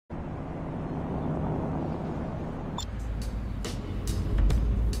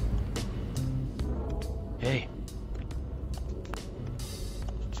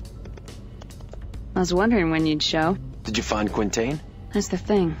was wondering when you'd show. Did you find Quintaine? That's the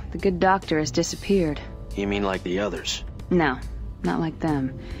thing. The good doctor has disappeared. You mean like the others? No, not like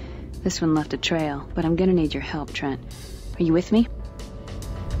them. This one left a trail, but I'm gonna need your help, Trent. Are you with me?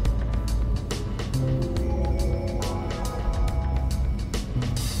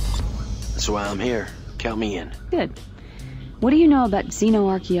 That's why I'm here. Count me in. Good. What do you know about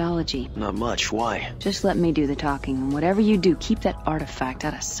xenoarchaeology? Not much. Why? Just let me do the talking, and whatever you do, keep that artifact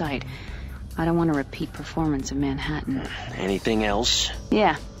out of sight. I don't want a repeat performance of Manhattan. Anything else?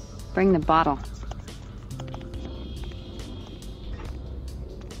 Yeah. Bring the bottle.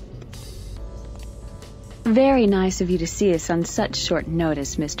 Very nice of you to see us on such short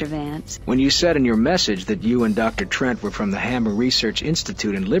notice, Mr. Vance. When you said in your message that you and Dr. Trent were from the Hammer Research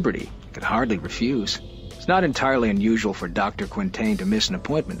Institute in Liberty, I could hardly refuse. It's not entirely unusual for Dr. Quintaine to miss an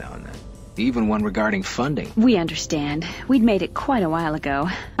appointment now and then, even one regarding funding. We understand. We'd made it quite a while ago.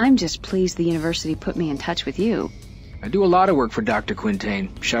 I'm just pleased the university put me in touch with you. I do a lot of work for Dr.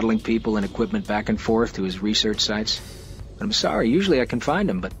 Quintaine, shuttling people and equipment back and forth to his research sites. But I'm sorry, usually I can find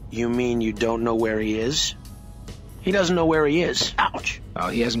him, but... You mean you don't know where he is? He doesn't know where he is. Ouch! Oh,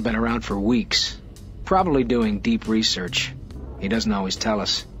 he hasn't been around for weeks. Probably doing deep research. He doesn't always tell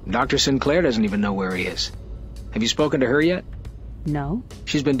us. Dr. Sinclair doesn't even know where he is. Have you spoken to her yet? No.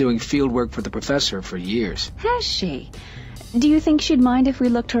 She's been doing field work for the professor for years. Has she? Do you think she'd mind if we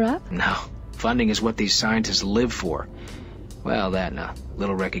looked her up? No. Funding is what these scientists live for. Well, that and a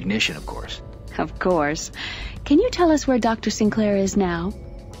little recognition, of course. Of course. Can you tell us where Dr. Sinclair is now?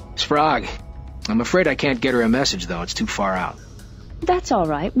 Sprague. I'm afraid I can't get her a message, though. It's too far out. That's all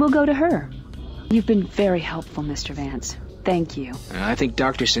right. We'll go to her. You've been very helpful, Mr. Vance. Thank you. I think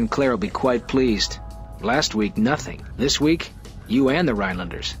Dr. Sinclair will be quite pleased. Last week, nothing. This week, you and the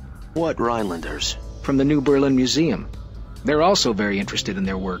Rhinelanders. What Rhinelanders? From the New Berlin Museum. They're also very interested in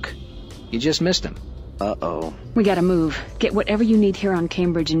their work. You just missed them. Uh-oh. We gotta move. Get whatever you need here on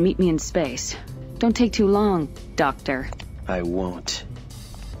Cambridge and meet me in space. Don't take too long, Doctor. I won't.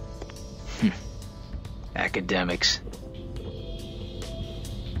 Academics.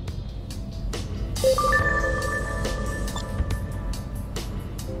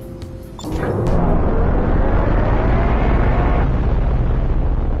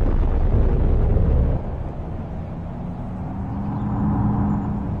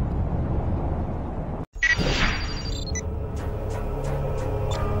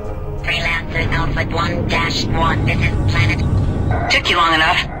 Freelancer Alpha 1-1, this is Planet. Took you long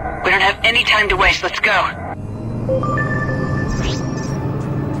enough. We don't have any time to waste. Let's go.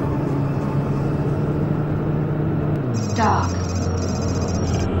 Doc.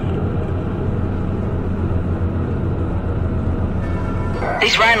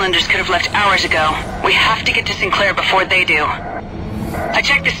 These Rhinelanders could have left hours ago. We have to get to Sinclair before they do. I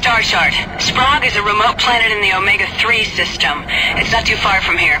checked the star chart. Sprague is a remote planet in the Omega-3 system. It's not too far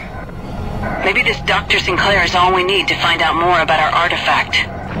from here. Maybe this Dr. Sinclair is all we need to find out more about our artifact.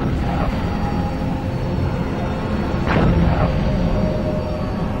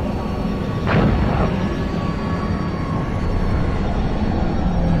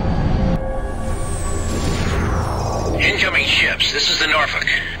 Incoming ships, this is the Norfolk.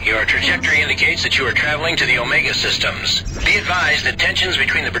 Your trajectory indicates that you are traveling to the Omega systems. Be advised that tensions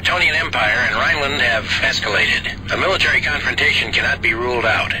between the Bretonnian Empire and Rhineland have escalated. A military confrontation cannot be ruled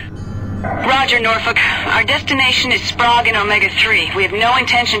out. Roger, Norfolk. Our destination is Sprague and Omega-3. We have no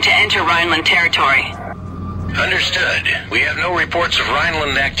intention to enter Rhineland territory. Understood. We have no reports of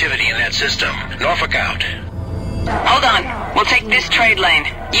Rhineland activity in that system. Norfolk out. Hold on. We'll take this trade lane.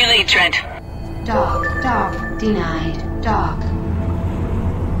 You lead, Trent. Dock, denied, dock.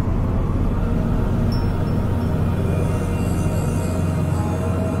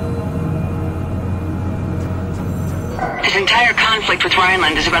 This entire conflict with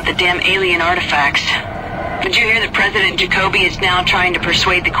Rhineland is about the damn alien artifacts. Did you hear that President Jacobi is now trying to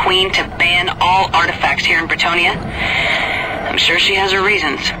persuade the Queen to ban all artifacts here in Bretonnia? I'm sure she has her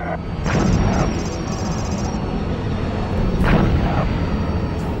reasons.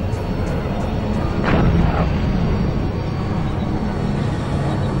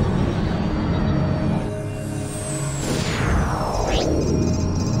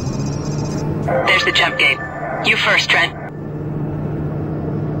 There's the jump gate. You first, Trent.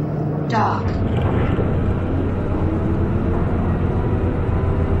 Dock.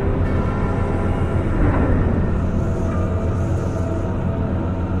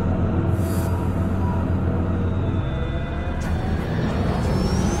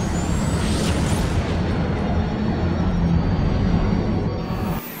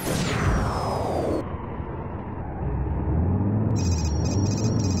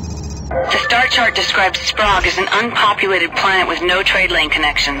 The star chart chart describes Sprague as an unpopulated planet with no trade lane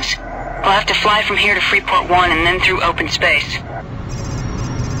connections. We'll have to fly from here to Freeport 1 and then through open space.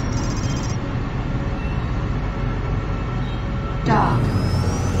 Dock.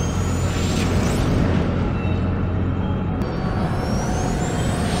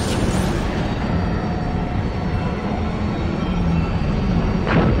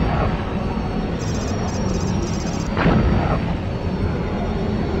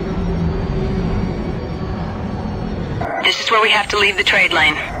 This is where we have to leave the trade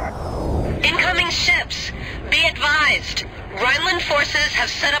lane. Incoming ships! Be advised! Rheinland forces have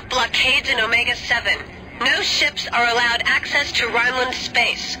set up blockades in Omega 7. No ships are allowed access to Rheinland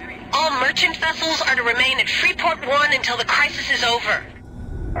space. All merchant vessels are to remain at Freeport 1 until the crisis is over.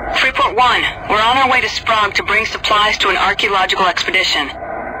 Freeport 1, we're on our way to Sprague to bring supplies to an archaeological expedition.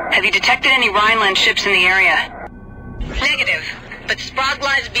 Have you detected any Rheinland ships in the area? Negative, but Sprague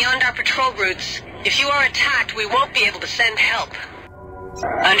lies beyond our patrol routes. If you are attacked, we won't be able to send help.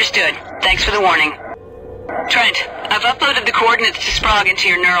 Understood. Thanks for the warning. Trent, I've uploaded the coordinates to Sprague into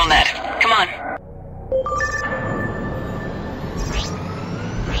your neural net. Come on.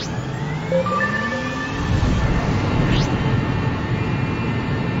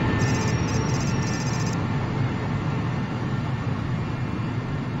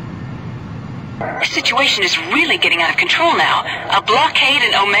 The situation is really getting out of control now. A blockade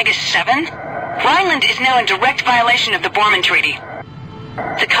in Omega 7? Rheinland is now in direct violation of the Borman Treaty.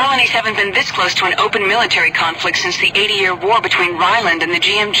 The colonies haven't been this close to an open military conflict since the 80-year war between Rheinland and the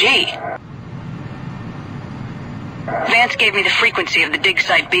GMG. Vance gave me the frequency of the dig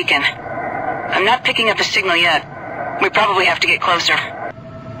site beacon. I'm not picking up a signal yet. We probably have to get closer.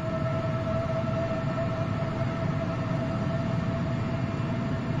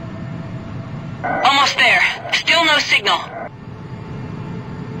 Almost there. Still no signal.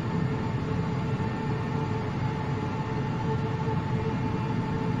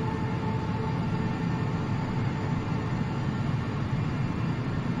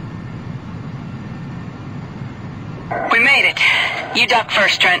 We made it. You dock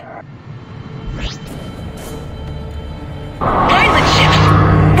first, Trent. Rheinland ships!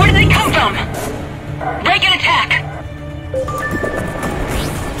 Where did they come from? Break and attack!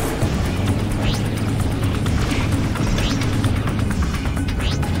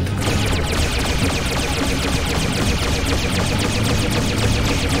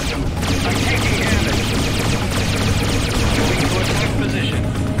 I'm taking damage. Moving to attack position.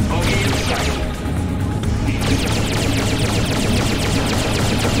 Bogey in sight.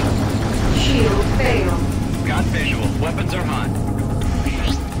 Shield failed. Got visual. Weapons are hot.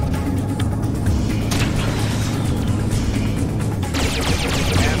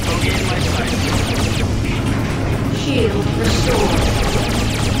 And bogey in my sight. Shield restored.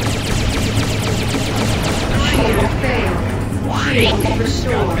 Shield failed. Shield Got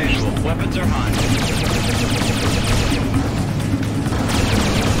restored. visual. Weapons are hot.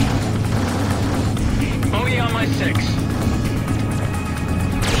 Bogey on my 6.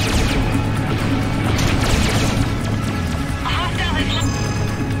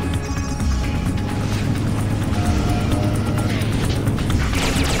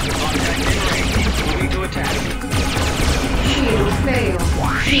 Shield failed.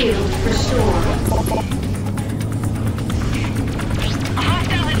 Shield restored.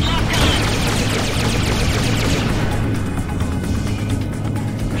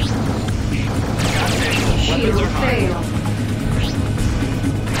 Shield failed.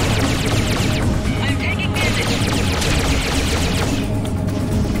 I'm taking damage.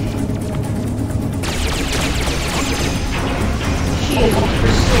 Shield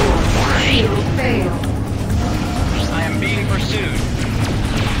restored. Shield failed. I am being pursued.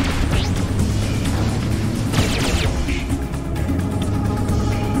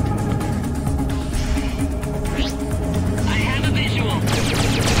 I have a visual.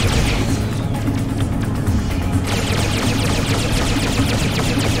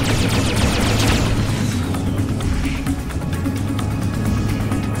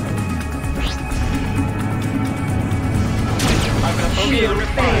 I've got bogey Shield under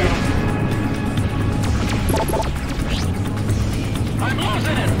fire. failed. I'm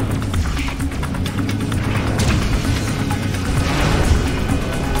losing it.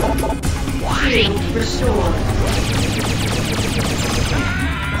 Shield restored.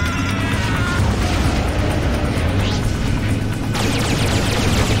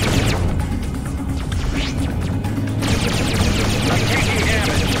 I'm taking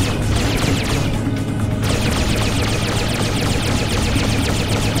damage.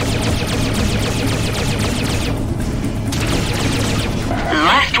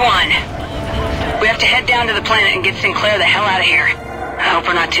 Last one. Sinclair the hell out of here. I hope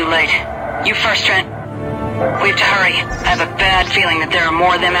we're not too late. You first, Trent. We have to hurry. I have a bad feeling that there are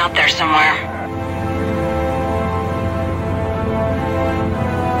more of them out there somewhere.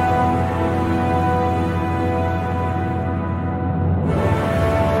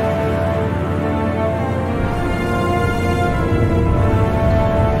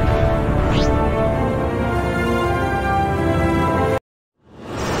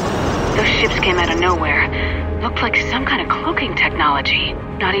 Came out of nowhere. Looked like some kind of cloaking technology.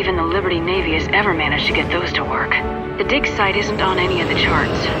 Not even the Liberty Navy has ever managed to get those to work. The dig site isn't on any of the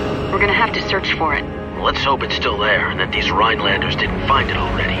charts. We're gonna have to search for it. Let's hope it's still there and that these Rhinelanders didn't find it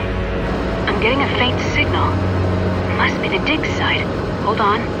already. I'm getting a faint signal. Must be the dig site. Hold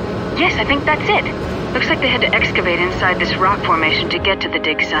on. Yes, I think that's it. Looks like they had to excavate inside this rock formation to get to the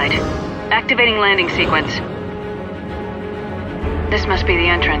dig site. Activating landing sequence. This must be the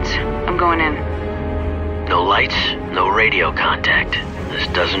entrance. I'm going in. No lights, no radio contact. This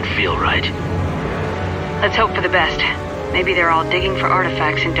doesn't feel right. Let's hope for the best. Maybe they're all digging for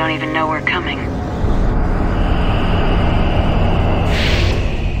artifacts and don't even know we're coming.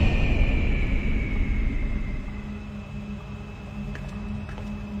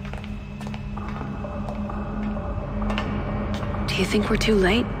 Do you think we're too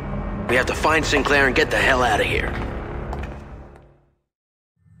late? We have to find Sinclair and get the hell out of here.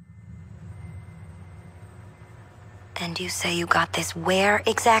 And you say you got this where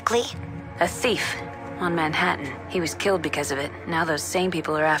exactly? A thief. On Manhattan. He was killed because of it. Now those same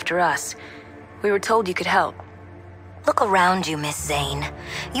people are after us. We were told you could help. Look around you, Miss Zane.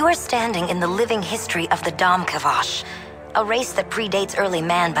 You are standing in the living history of the Domkavash, a race that predates early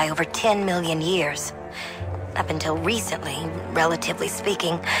man by over 10 million years. Up until recently, relatively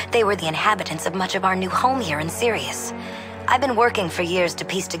speaking, they were the inhabitants of much of our new home here in Sirius. I've been working for years to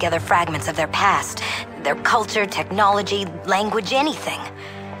piece together fragments of their past, their culture, technology, language, anything.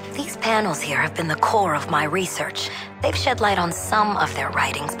 These panels here have been the core of my research. They've shed light on some of their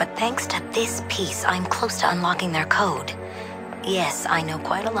writings, but thanks to this piece, I'm close to unlocking their code. Yes, I know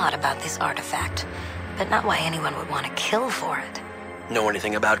quite a lot about this artifact, but not why anyone would want to kill for it. Know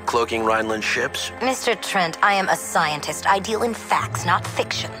anything about cloaking Rhineland ships? Mr. Trent, I am a scientist. I deal in facts, not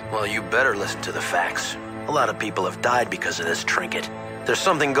fiction. Well, you better listen to the facts. A lot of people have died because of this trinket. There's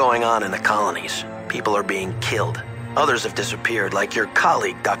something going on in the colonies. People are being killed. Others have disappeared, like your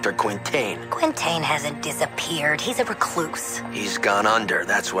colleague, Dr. Quintaine. Quintaine hasn't disappeared. He's a recluse. He's gone under,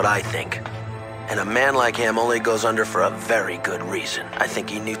 that's what I think. And a man like him only goes under for a very good reason. I think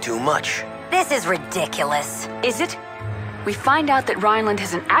he knew too much. This is ridiculous. Is it? We find out that Rheinland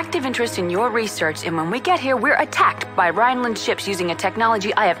has an active interest in your research, and when we get here, we're attacked by Rheinland ships using a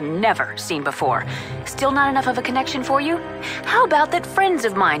technology I have never seen before. Still not enough of a connection for you? How about that friends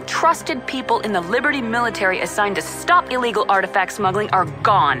of mine, trusted people in the Liberty Military assigned to stop illegal artifact smuggling, are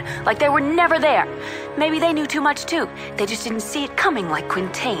gone, like they were never there? Maybe they knew too much too. They just didn't see it coming like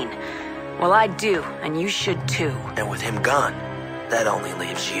Quintaine. Well, I do, and you should too. And with him gone, that only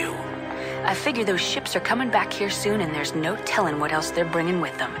leaves you. I figure those ships are coming back here soon, and there's no telling what else they're bringing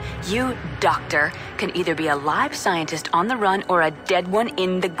with them. You, Doctor, can either be a live scientist on the run or a dead one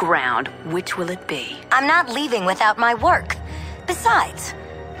in the ground. Which will it be? I'm not leaving without my work. Besides,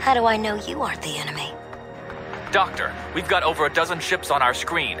 how do I know you aren't the enemy? Doctor, we've got over a dozen ships on our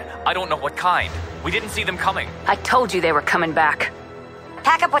screen. I don't know what kind. We didn't see them coming. I told you they were coming back.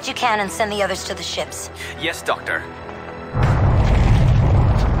 Pack up what you can and send the others to the ships. Yes, Doctor.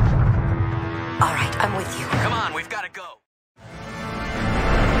 All right, I'm with you. Come on, we've got to go.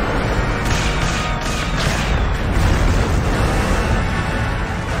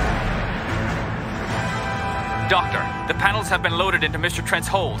 Doctor, the panels have been loaded into Mr. Trent's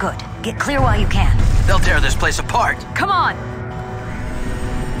hold. Good. Get clear while you can. They'll tear this place apart. Come on!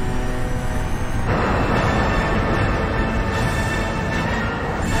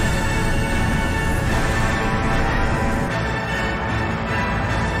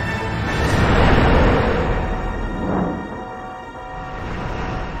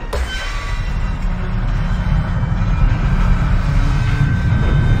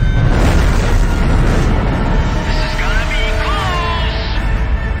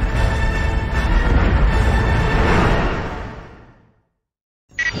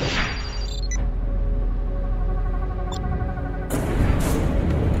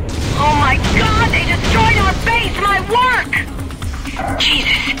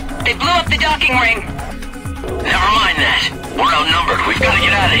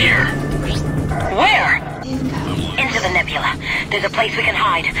 There's a place we can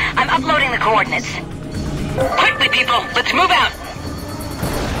hide. I'm uploading the coordinates. Quickly, people! Let's move out!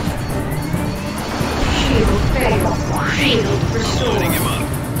 Shield failed. Shield restored. Loading him up.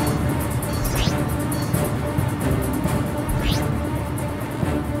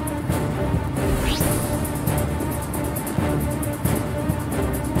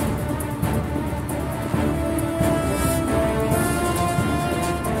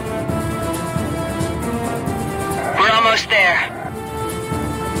 We're almost there.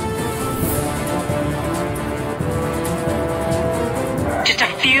 Just a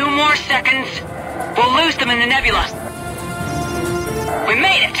few more seconds. We'll lose them in the nebula. We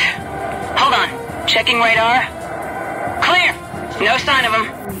made it. Hold on. Checking radar. Clear. No sign of them.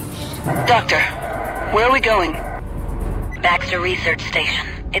 Doctor, where are we going? Baxter Research Station.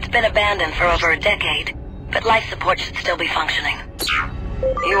 It's been abandoned for over a decade, but life support should still be functioning.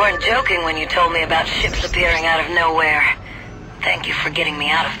 You weren't joking when you told me about ships appearing out of nowhere. Thank you for getting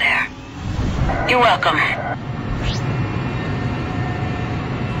me out of there. You're welcome.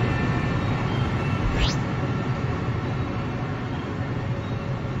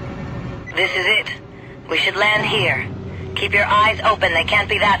 This is it. We should land here. Keep your eyes open, they can't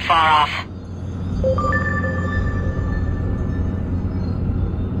be that far off.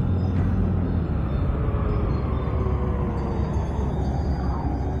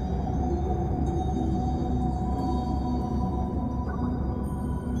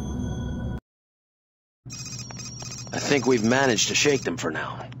 I think we've managed to shake them for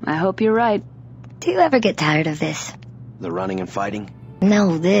now. I hope you're right. Do you ever get tired of this? The running and fighting?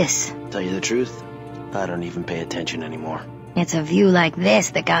 No, this. Tell you the truth, I don't even pay attention anymore. It's a view like this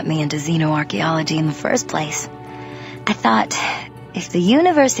that got me into xenoarchaeology in the first place. I thought, if the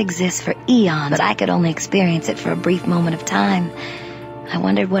universe exists for eons, but I could only experience it for a brief moment of time, I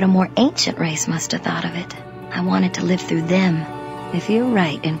wondered what a more ancient race must have thought of it. I wanted to live through them. If you're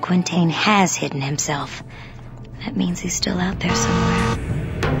right and Quintaine has hidden himself, that means he's still out there somewhere.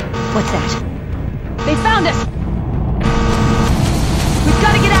 What's that? They found us! We've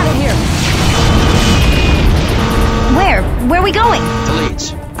got to get out of here! Where? Where are we going? To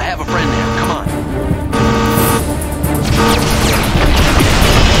Leeds. I have a friend there. Come on.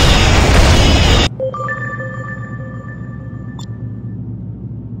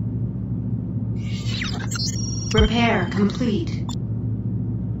 Repair complete.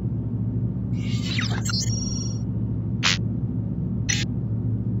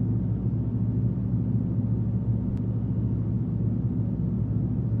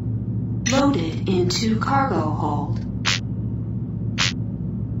 Loaded into cargo hold.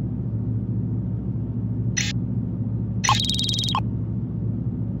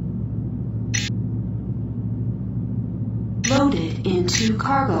 Loaded into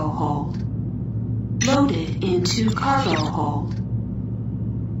cargo hold. Loaded into cargo hold.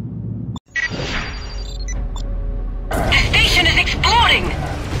 The station is exploding!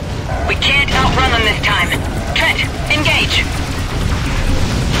 We can't outrun them this time. Trent, engage!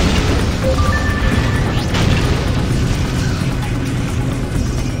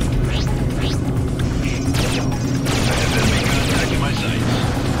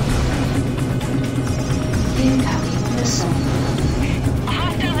 Incoming missile.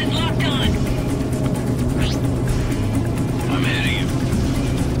 Hostile is locked on. I'm hitting him.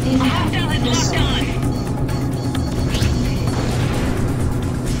 Hostile is locked on.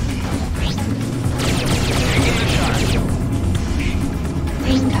 Taking the shot.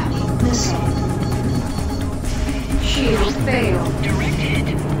 Incoming missile. Shield failed. Directed.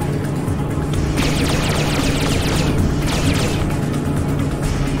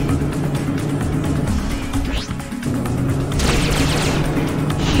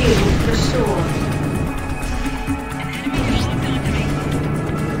 Shield restored.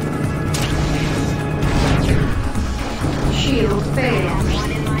 Shield failed.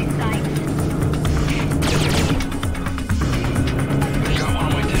 One in my sight. Got one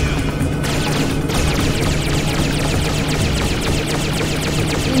on my tail.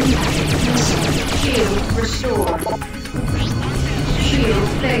 Incoming missile. Shield restored. Shield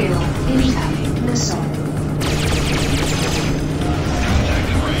failed. Incoming missile.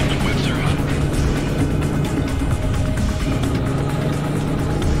 Contacted range. Whips are hot.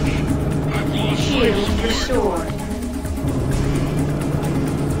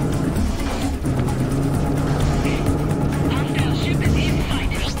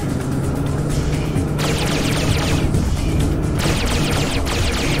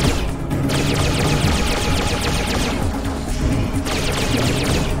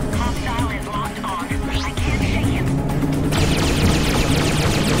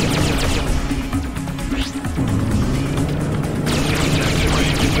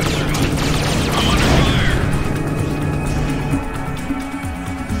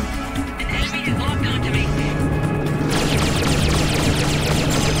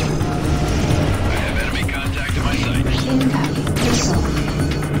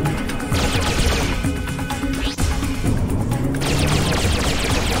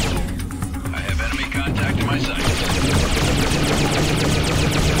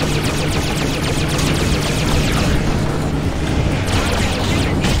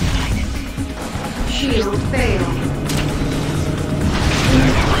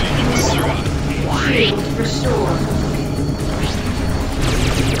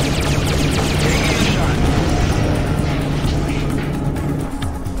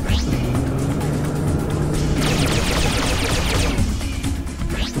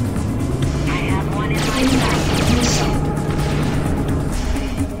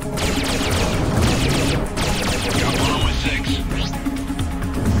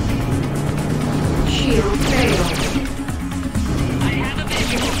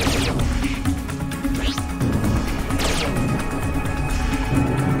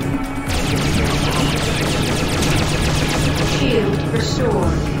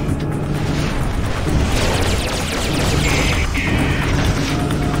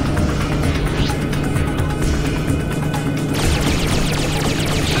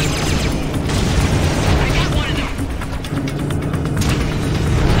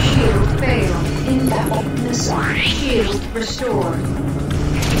 restored.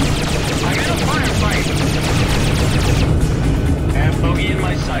 I got a firefight! Have bogey in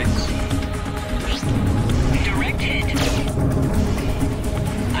my sights. Direct hit.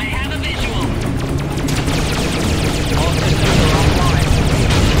 I have a visual. All systems are offline.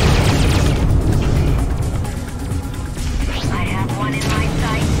 I have one in my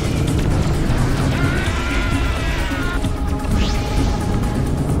sights.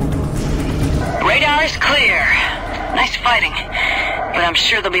 Radar is clear. Nice fighting. But I'm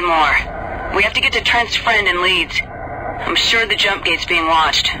sure there'll be more. We have to get to Trent's friend in Leeds. I'm sure the jump gate's being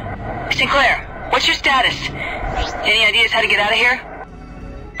watched. Sinclair, what's your status? Any ideas how to get out of here?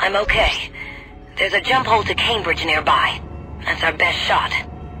 I'm okay. There's a jump hole to Cambridge nearby. That's our best shot.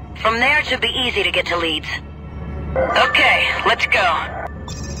 From there it should be easy to get to Leeds. Okay, let's go.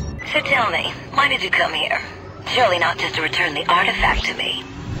 So tell me, why did you come here? Surely not just to return the artifact to me.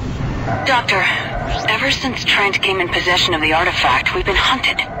 Doctor, ever since Trent came in possession of the artifact, we've been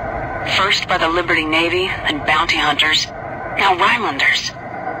hunted. First by the Liberty Navy, then bounty hunters, now Rhinelanders.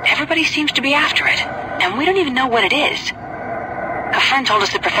 Everybody seems to be after it, and we don't even know what it is. A friend told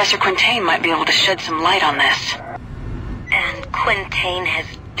us that Professor Quintaine might be able to shed some light on this. And Quintaine has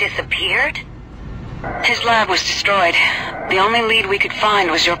disappeared? His lab was destroyed. The only lead we could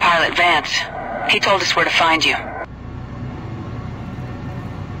find was your pilot, Vance. He told us where to find you.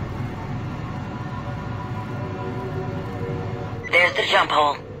 There's the jump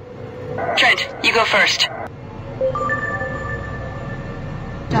hole. Trent, you go first.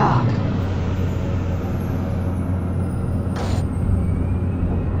 Dock.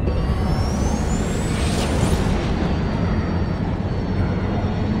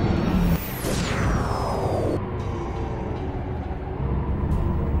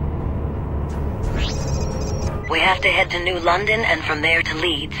 We have to head to New London and from there to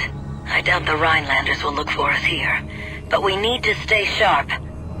Leeds. I doubt the Rhinelanders will look for us here. But we need to stay sharp.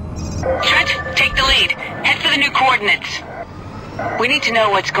 Trent, take the lead. Head for the new coordinates. We need to know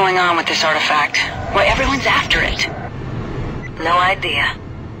what's going on with this artifact. Why everyone's after it. No idea.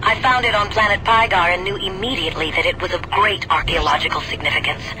 I found it on planet Pygar and knew immediately that it was of great archaeological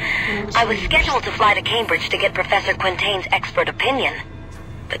significance. I was scheduled to fly to Cambridge to get Professor Quintaine's expert opinion.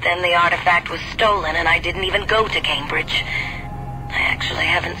 But then the artifact was stolen and I didn't even go to Cambridge. I actually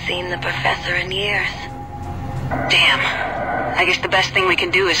haven't seen the professor in years. Damn. I guess the best thing we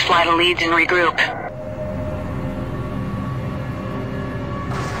can do is fly to Leeds and regroup.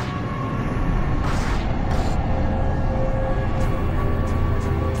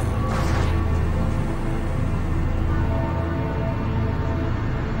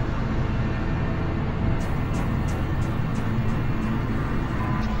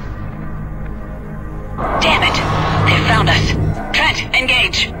 Damn it! They found us. Trent,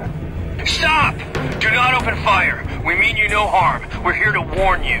 engage! Stop! Do not open fire. We mean you no harm. We're here to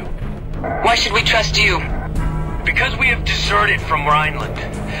warn you. Why should we trust you? Because we have deserted from Rhineland.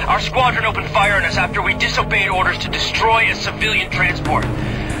 Our squadron opened fire on us after we disobeyed orders to destroy a civilian transport.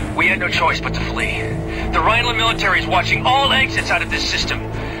 We had no choice but to flee. The Rheinland Military is watching all exits out of this system.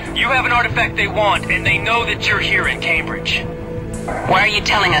 You have an artifact they want, and they know that you're here in Cambridge. Why are you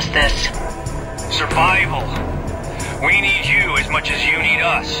telling us this? Survival. We need you as much as you need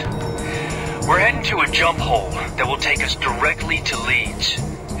us. We're heading to a jump hole that will take us directly to Leeds.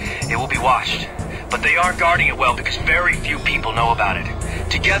 It will be watched, but they are guarding it well because very few people know about it.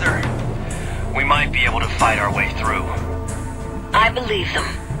 Together, we might be able to fight our way through. I believe them.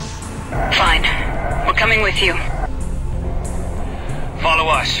 Fine. We're coming with you. Follow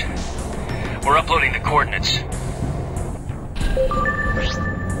us. We're uploading the coordinates.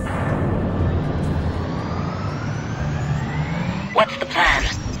 What's the plan?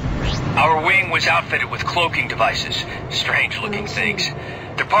 Our wing was outfitted with cloaking devices. Strange-looking things.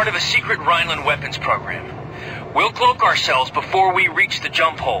 They're part of a secret Rhineland weapons program. We'll cloak ourselves before we reach the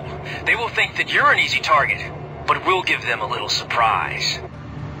jump hole. They will think that you're an easy target, but we'll give them a little surprise.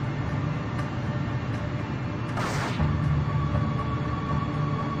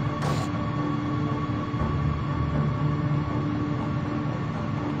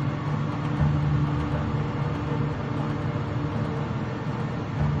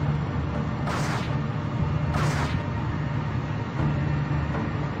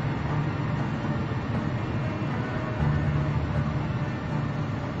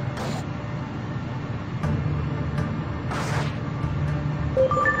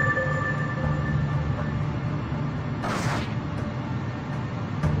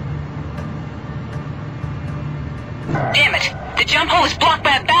 Damn it! The jump hole is blocked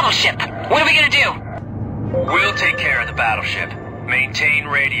by a battleship! What are we gonna do? We'll take care of the battleship. Maintain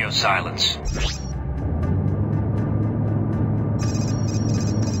radio silence.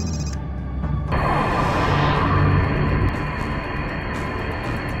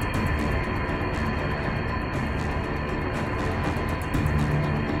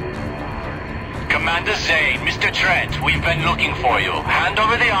 Commander Zane, Mr. Trent, we've been looking for you. Hand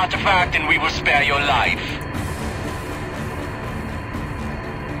over the artifact and we will spare your life.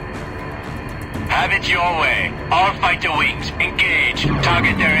 Have it your way. All fighter wings, engage.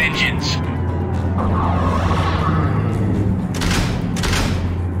 Target their engines.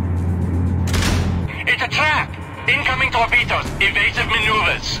 It's a trap! Incoming torpedoes, evasive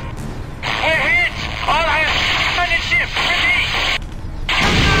maneuvers. We're hit! All hands, man and ship, ready!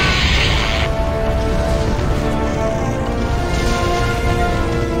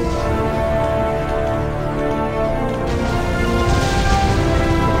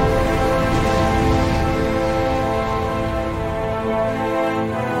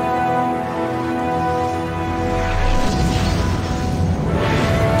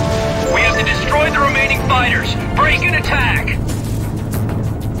 The remaining fighters! Break and attack!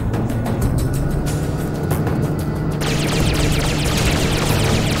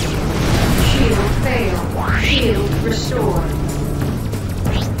 Shield failed. Shield restored.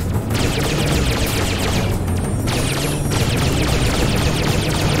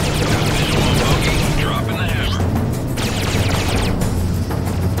 Dropping the hammer.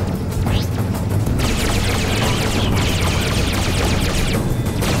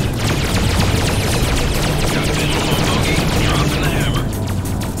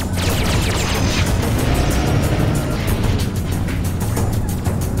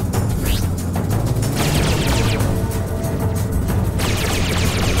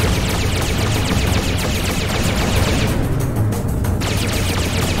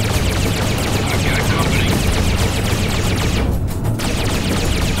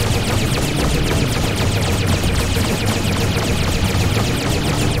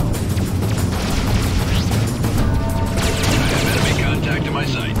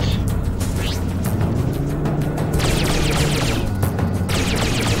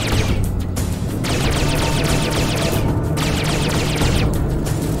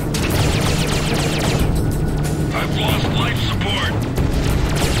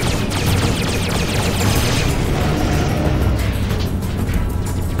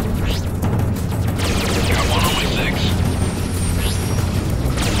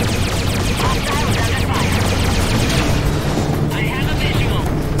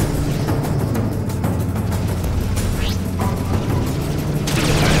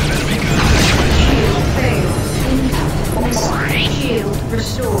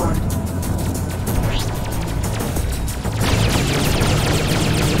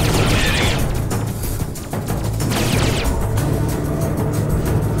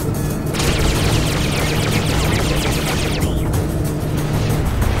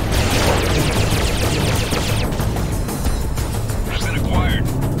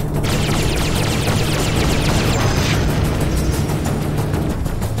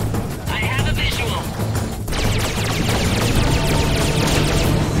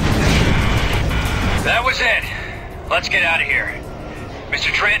 Let's get out of here.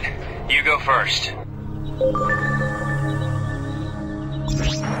 Mr. Trent, you go first.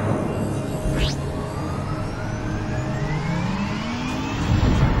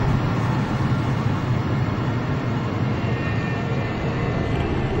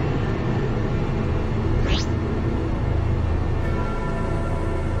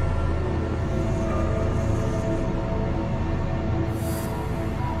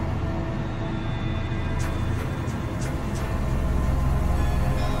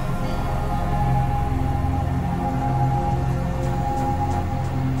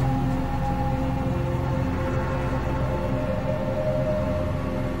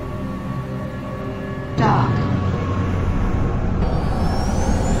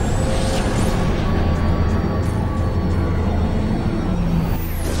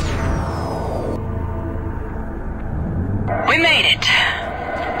 We made it.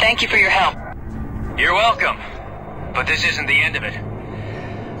 Thank you for your help. You're welcome. But this isn't the end of it.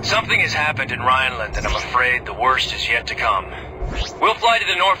 Something has happened in Rheinland, and I'm afraid the worst is yet to come. We'll fly to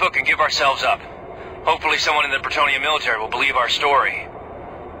the Norfolk and give ourselves up. Hopefully someone in the Rheinland Military will believe our story.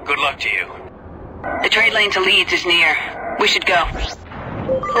 Good luck to you. The trade lane to Leeds is near. We should go.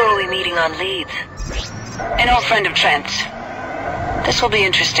 Who are we meeting on Leeds? An old friend of Trent's. This will be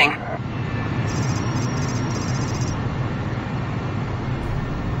interesting.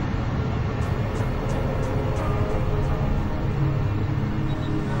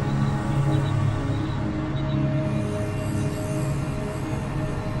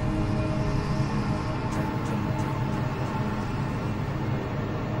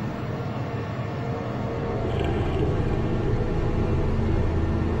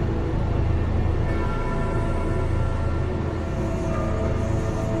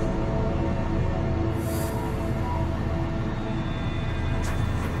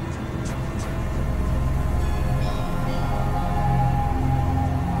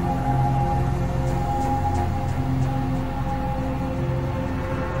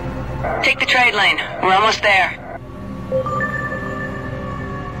 Take the trade lane. We're almost there.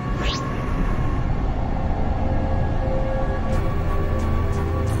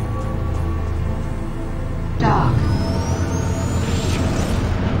 Dock.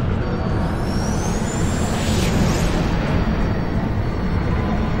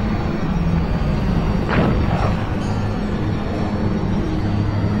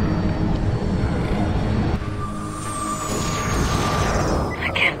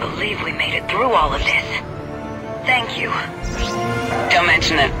 I can't believe we made it through all of this. Thank you. Don't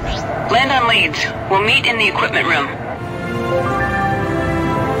mention it. Land on leads. We'll meet in the equipment room.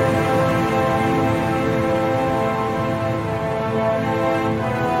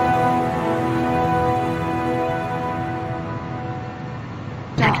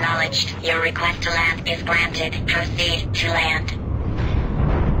 Acknowledged. Your request to land is granted. Proceed to land.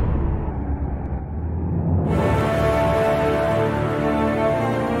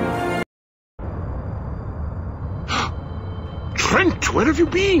 Trent, where have you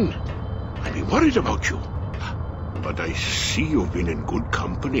been? I've been worried about you. But I see you've been in good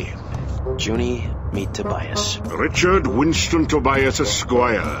company. Juni, meet Tobias. Richard Winston Tobias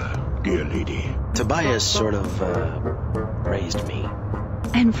Esquire, dear lady. Tobias sort of, raised me.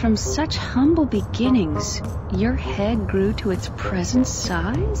 And from such humble beginnings, your head grew to its present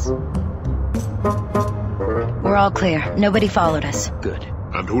size? We're all clear. Nobody followed us. Good.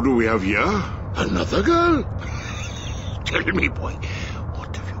 And who do we have here? Another girl? Tell me, boy,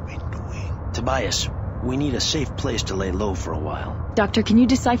 what have you been doing? Tobias, we need a safe place to lay low for a while. Doctor, can you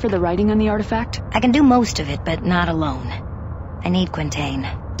decipher the writing on the artifact? I can do most of it, but not alone. I need Quintaine.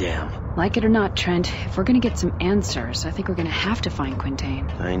 Damn. Like it or not, Trent, if we're gonna get some answers, I think we're gonna have to find Quintaine.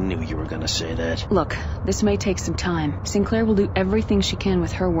 I knew you were gonna say that. Look, this may take some time. Sinclair will do everything she can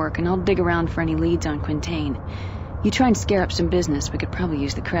with her work, and I'll dig around for any leads on Quintaine. You try and scare up some business, we could probably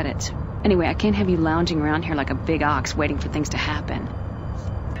use the credits. Anyway, I can't have you lounging around here like a big ox waiting for things to happen.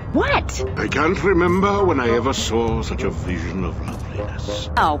 What? I can't remember when I ever saw such a vision of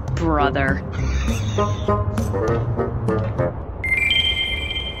loveliness. Oh, brother.